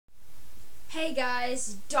Hey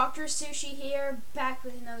guys, Dr. Sushi here, back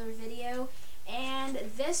with another video, and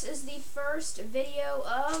this is the first video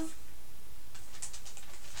of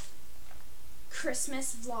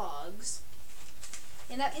Christmas vlogs.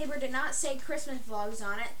 And that paper did not say Christmas vlogs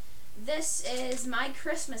on it. This is my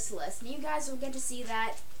Christmas list, and you guys will get to see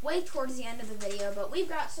that way towards the end of the video, but we've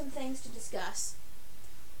got some things to discuss.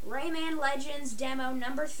 Rayman Legends demo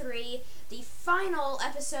number 3, the final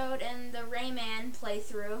episode in the Rayman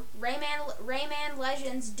playthrough. Rayman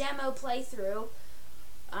Legends demo playthrough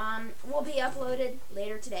will be uploaded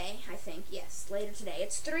later today, I think. Yes, later today.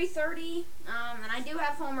 It's 3:30, and I do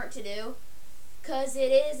have homework to do, because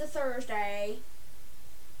it is a Thursday.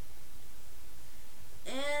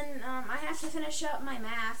 And I have to finish up my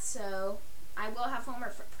math, so I will have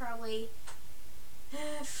homework for probably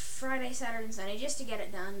Friday, Saturday, and Sunday, just to get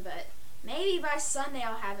it done, but maybe by Sunday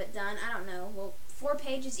I'll have it done. I don't know. Well, 4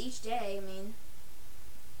 pages each day, I mean,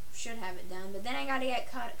 should have it done, but then I gotta get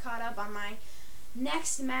caught up on my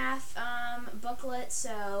next math booklet,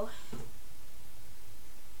 so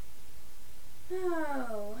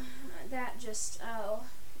that just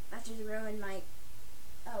ruined my,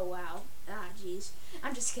 oh wow, jeez,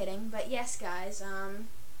 I'm just kidding, but yes guys,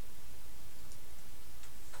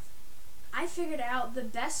 I figured out the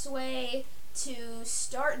best way to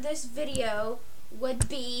start this video would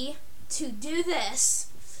be to do this.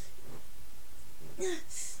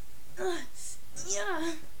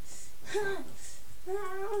 Yeah,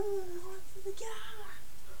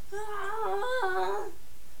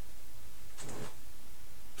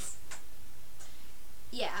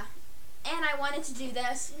 and I wanted to do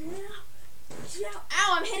this.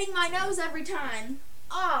 Ow, I'm hitting my nose every time.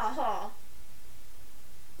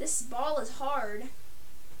 This ball is hard.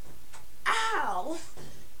 Ow!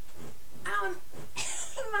 Ow, I'm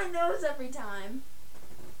hitting my nose every time.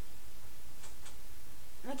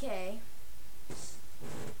 Okay.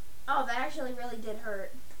 Oh, that actually really did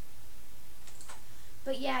hurt.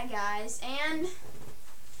 But yeah, guys, and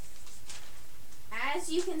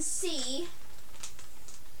as you can see,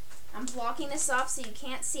 I'm blocking this off so you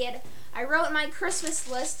can't see it. I wrote my Christmas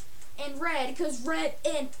list in red, because red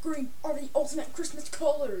and green are the ultimate Christmas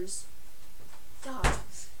colors. God.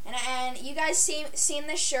 And you guys seen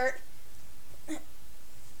this shirt?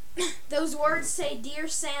 Those words say Dear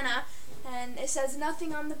Santa, and it says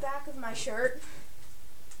nothing on the back of my shirt.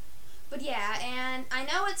 But yeah, and I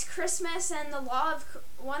know it's Christmas, and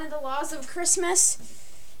one of the laws of Christmas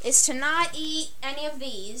is to not eat any of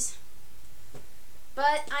these.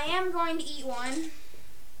 But I am going to eat one.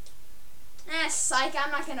 Psych,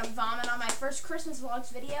 I'm not gonna vomit on my first Christmas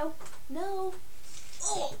vlogs video. No.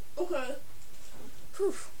 Oh, okay.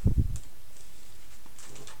 Whew.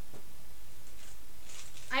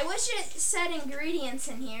 I wish it said ingredients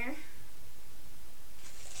in here.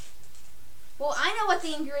 Well, I know what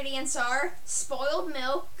the ingredients are. Spoiled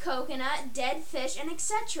milk, coconut, dead fish, and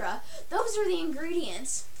etc. Those are the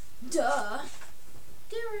ingredients. Duh.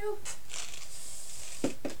 Guru.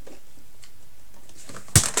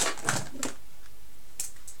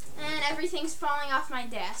 And everything's falling off my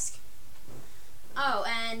desk. Oh,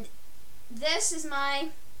 and this is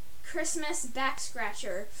my Christmas back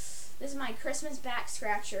scratcher. This is my Christmas back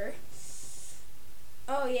scratcher.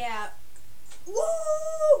 Oh yeah.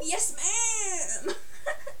 Woo! Yes, ma'am!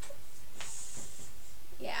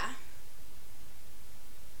 Yeah.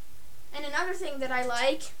 And another thing that I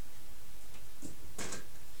like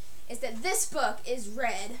is that this book is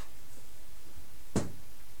red.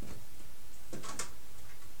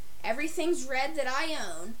 Everything's red that I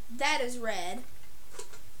own. That is red.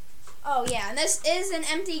 Oh yeah, and this is an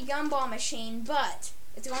empty gumball machine, but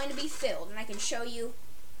it's going to be filled, and I can show you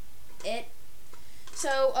it.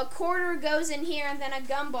 So a quarter goes in here, and then a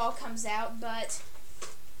gumball comes out, but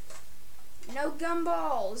no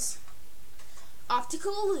gumballs.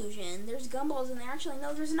 Optical illusion. There's gumballs in there. Actually,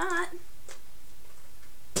 no, there's not.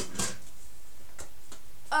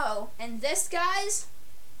 Oh, and this, guys,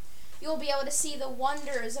 you'll be able to see the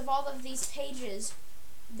wonders of all of these pages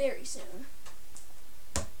very soon.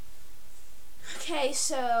 Okay,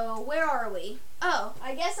 so where are we? Oh,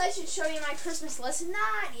 I guess I should show you my Christmas list.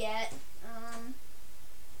 Not yet.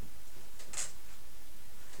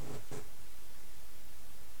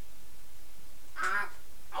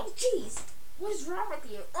 Oh, jeez. What is wrong with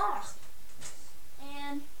you? Ugh.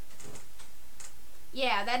 And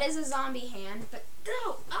yeah, that is a zombie hand, but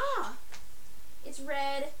no. It's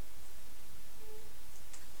red.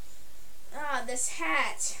 This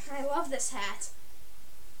hat. I love this hat.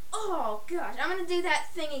 Oh, gosh. I'm going to do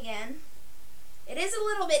that thing again. It is a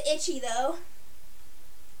little bit itchy, though.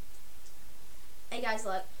 Hey, guys,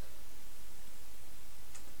 look.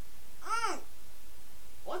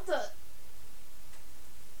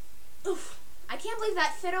 can't believe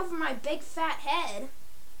that fit over my big fat head.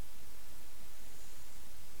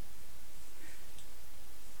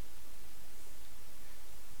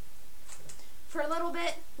 For a little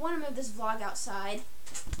bit, I want to move this vlog outside.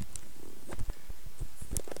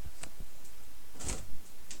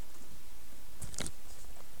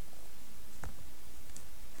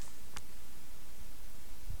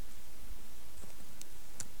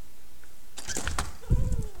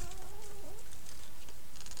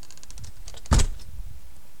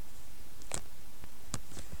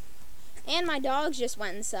 And my dogs just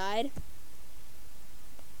went inside.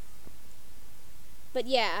 But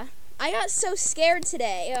yeah, I got so scared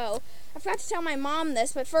today. Oh, I forgot to tell my mom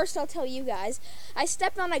this, but first I'll tell you guys. I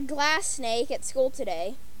stepped on a glass snake at school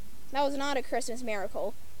today. That was not a Christmas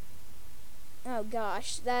miracle. Oh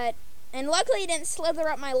gosh, and luckily it didn't slither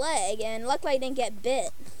up my leg, and luckily I didn't get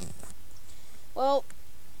bit. Well,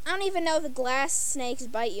 I don't even know if the glass snakes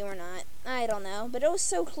bite you or not. I don't know, but it was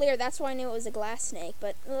so clear, that's why I knew it was a glass snake,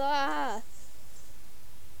 but I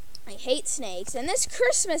hate snakes. And this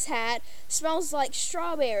Christmas hat smells like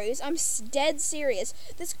strawberries. I'm dead serious.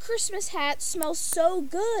 This Christmas hat smells so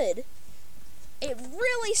good. It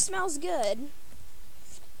really smells good.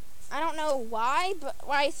 I don't know why, but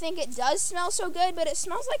I think it does smell so good, but it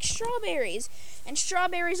smells like strawberries. And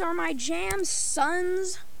strawberries are my jam,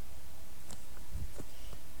 sons.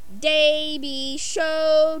 They be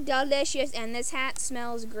so delicious, and this hat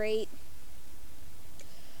smells great.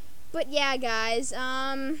 But yeah, guys,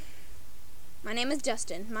 my name is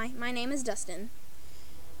Dustin. My name is Dustin.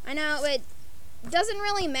 I know it doesn't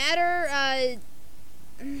really matter.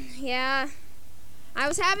 Yeah, I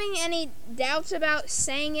was having any doubts about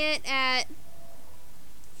saying it at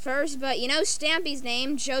first, but you know Stampy's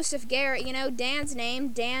name, Joseph Garrett. You know Dan's name,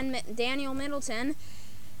 Daniel Middleton.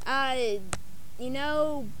 You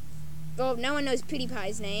know. Well, no one knows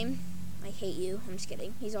PewDiePie's name. I hate you. I'm just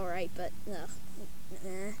kidding. He's alright, but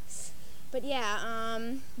But yeah,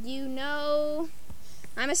 you know,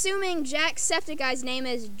 I'm assuming Jacksepticeye's name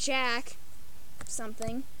is Jack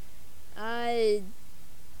something. I'm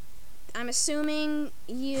assuming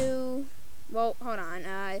you, well, hold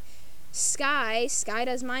on, Sky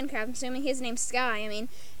does Minecraft. I'm assuming his name's Sky. I mean,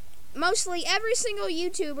 mostly every single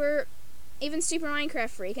YouTuber, even Super Minecraft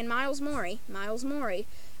Freak, and Miles Mori,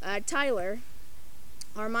 Tyler,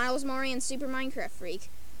 are Miles Mori and Super Minecraft Freak.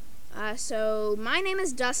 So my name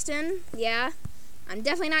is Dustin. Yeah, I'm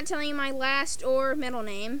definitely not telling you my last or middle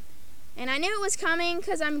name. And I knew it was coming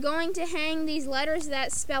because I'm going to hang these letters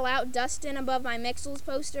that spell out Dustin above my Mixels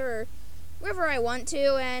poster or wherever I want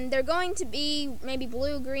to. And they're going to be maybe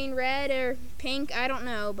blue, green, red, or pink. I don't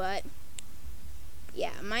know, but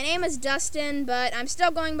yeah, my name is Dustin, but I'm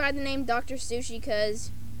still going by the name Dr. Sushi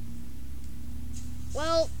because,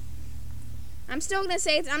 well, I'm still going to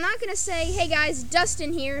say, I'm not going to say, hey guys,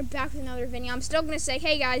 Dustin here, back with another video. I'm still going to say,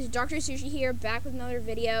 hey guys, Dr. Sushi here, back with another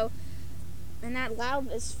video. And that loud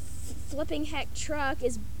as flipping heck truck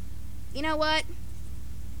is, you know what?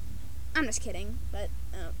 I'm just kidding, but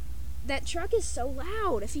that truck is so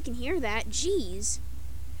loud, if you can hear that, jeez.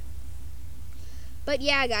 But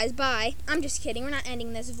yeah, guys, bye. I'm just kidding, we're not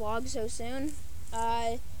ending this vlog so soon.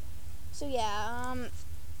 So yeah,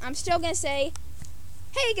 I'm still going to say,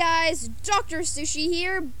 hey guys, Dr. Sushi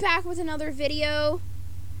here, back with another video,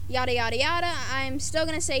 yada yada yada. I'm still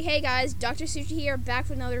gonna say, hey guys, Dr. Sushi here, back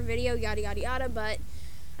with another video, yada yada yada, but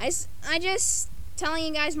I just telling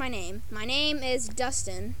you guys my name. My name is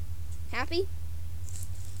Dustin. Happy?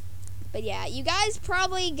 But yeah, you guys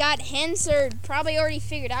probably got hints or probably already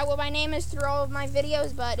figured out what my name is through all of my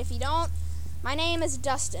videos, but if you don't, my name is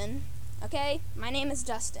Dustin, okay? My name is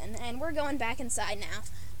Dustin, and we're going back inside now.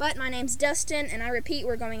 But my name's Dustin, and I repeat,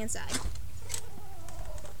 we're going inside.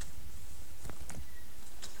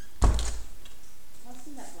 I'll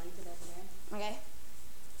see that blanket over there. Okay.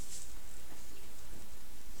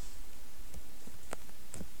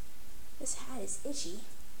 This hat is itchy.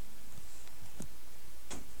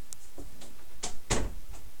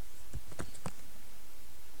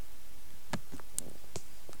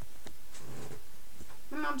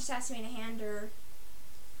 My mom just asked me to hand her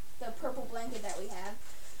the purple blanket that we have.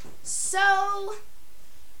 So,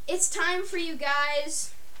 it's time for you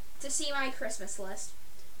guys to see my Christmas list.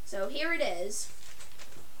 So here it is.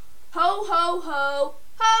 Ho, ho, ho,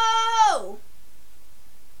 ho!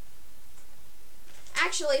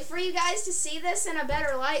 Actually, for you guys to see this in a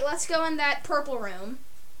better light, let's go in that purple room.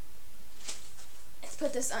 Let's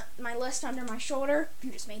put this my list under my shoulder. You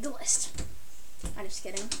just made the list. I'm just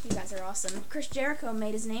kidding. You guys are awesome. Chris Jericho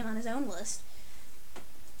made his name on his own list.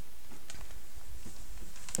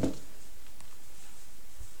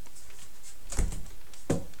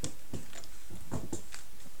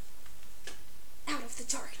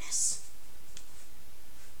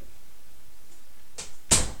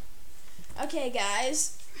 Okay,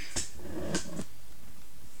 guys.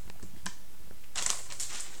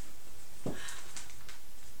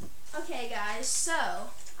 Okay, guys, so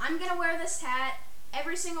I'm gonna wear this hat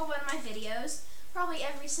every single one of my videos, probably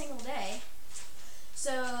every single day.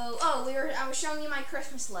 So, I was showing you my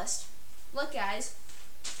Christmas list. Look, guys.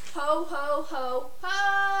 Ho, ho, ho,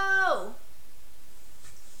 ho!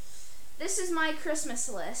 This is my Christmas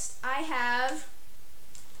list. I have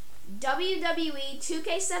WWE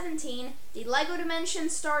 2K17, the LEGO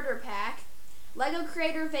Dimensions Starter Pack, LEGO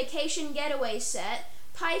Creator Vacation Getaway Set,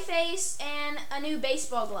 Pie Face, and a new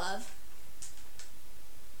baseball glove.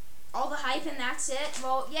 All the hype and that's it.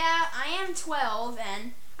 Well, yeah, I am 12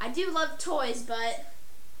 and I do love toys, but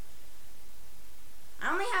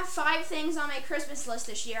I only have 5 things on my Christmas list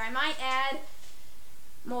this year. I might add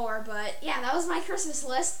more, but yeah, that was my Christmas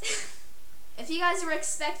list. If you guys were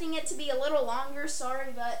expecting it to be a little longer,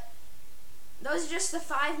 sorry, but those are just the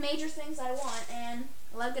 5 major things I want. And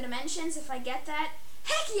LEGO Dimensions, if I get that,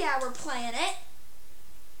 heck yeah, we're playing it.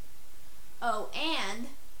 Oh, and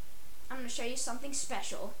I'm going to show you something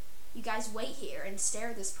special. You guys wait here and stare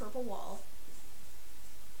at this purple wall.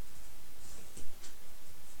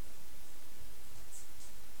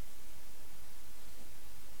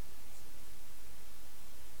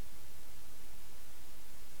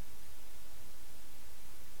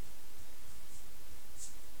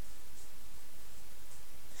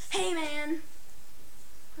 Hey, man.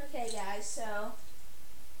 Okay, guys, so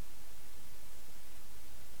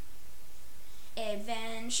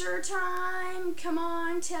adventure time. Come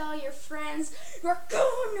on, tell your friends we're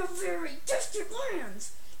going to very distant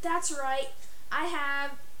lands. That's right. I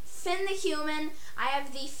have Finn the Human. I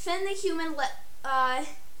have the Finn the Human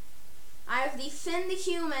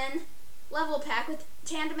level pack with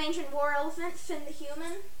Tandem Ancient War Elephant, Finn the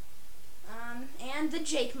Human, and the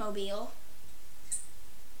Jake Mobile.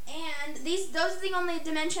 And those are the only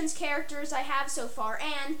Dimensions characters I have so far,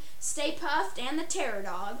 and Stay Puft and the Terror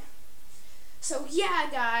Dog. So yeah,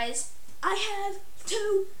 guys, I have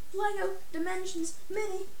 2 LEGO Dimensions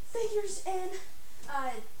mini figures and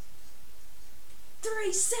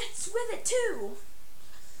 3 sets with it too.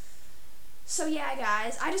 So yeah,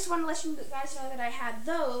 guys, I just want to let you guys know that I had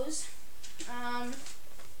those. I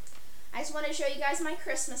just want to show you guys my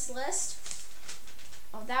Christmas list.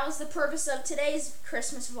 Oh, that was the purpose of today's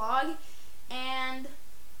Christmas vlog. And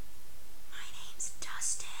my name's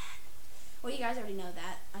Dustin. Well, you guys already know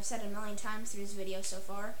that. I've said it a million times through this video so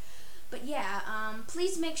far. But yeah,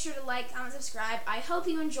 please make sure to like, comment, subscribe. I hope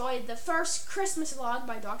you enjoyed the first Christmas vlog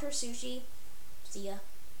by Dr. Sushi. See ya.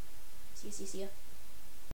 See ya.